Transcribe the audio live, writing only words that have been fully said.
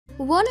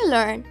Want to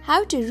learn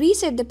how to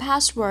reset the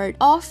password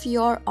of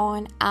your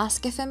own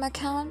ASKfm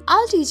account?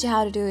 I'll teach you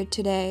how to do it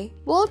today.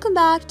 Welcome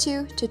back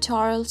to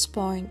Tutorials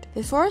Point.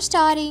 Before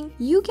starting,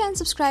 you can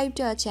subscribe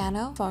to our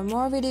channel for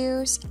more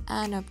videos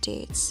and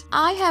updates.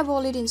 I have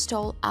already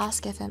installed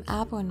ASKfm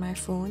app on my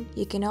phone.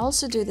 You can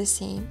also do the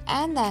same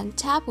and then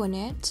tap on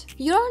it.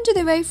 You're on to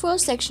the very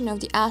first section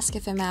of the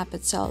ASKfm app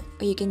itself,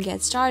 where you can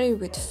get started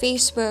with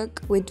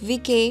Facebook, with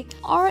Vk,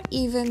 or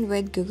even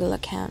with Google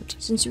account.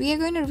 Since we are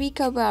going to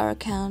recover our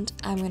account,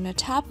 I'm going to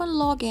tap on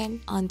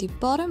login on the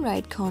bottom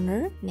right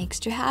corner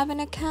next to have an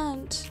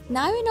account.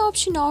 Now an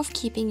option of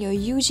keeping your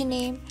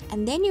username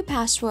and then your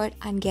password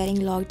and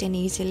getting logged in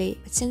easily.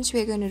 But since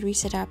we're going to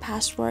reset our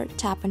password,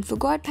 tap on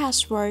forgot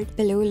password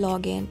below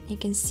login. You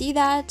can see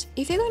that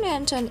if you're going to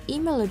enter an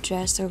email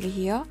address over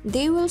here,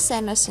 they will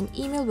send us an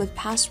email with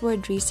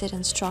password reset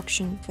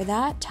instruction. For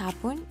that, tap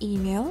on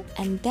email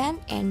and then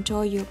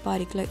enter your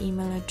particular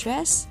email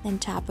address, then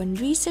tap on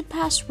reset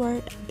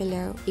password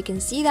below. You can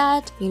see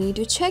that you need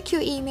to check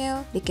your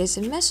email because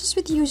a message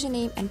with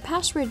username and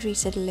password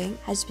reset link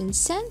has been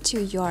sent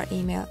to your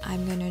email.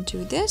 I'm gonna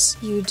do this,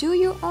 you do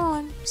your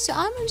own. So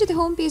I'm onto the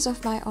home page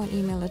of my own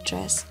email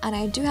address and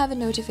I do have a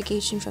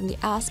notification from the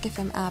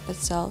ASKfm app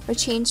itself for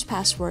change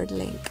password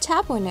link.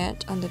 Tap on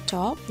it on the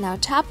top. Now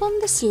tap on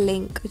this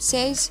link which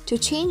says to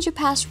change your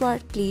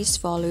password, please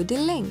follow the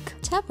link.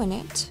 Tap on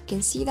it. You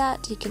can see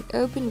that you can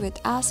open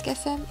with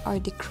ASKfm or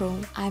the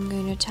Chrome. I'm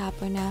going to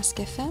tap on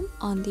ASKfm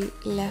on the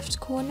left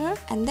corner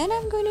and then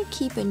I'm going to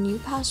keep a new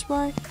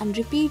password and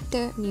repeat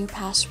the new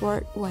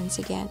password once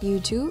again. You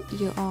do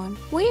your own.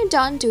 When you're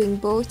done doing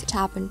both,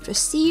 tap on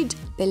proceed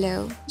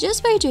below.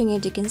 Just by doing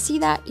it, you can see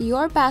that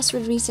your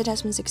password reset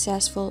has been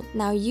successful.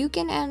 Now you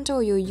can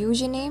enter your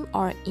username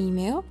or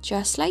email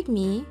just like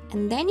me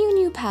and then your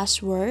new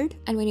password,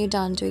 and when you're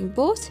done doing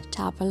both,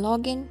 tap on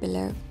login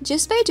below.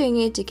 Just by doing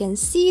it, you can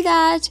see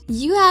that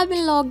you have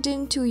been logged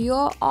into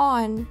your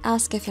own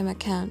ASKfm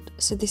account.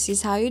 So this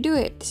is how you do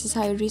it. This is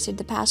how you reset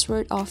the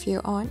password of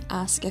your own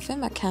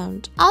ASKfm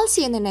account. I'll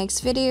see you in the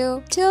next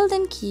video. Till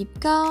then, keep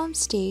calm,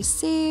 stay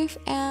safe,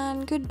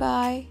 and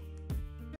goodbye.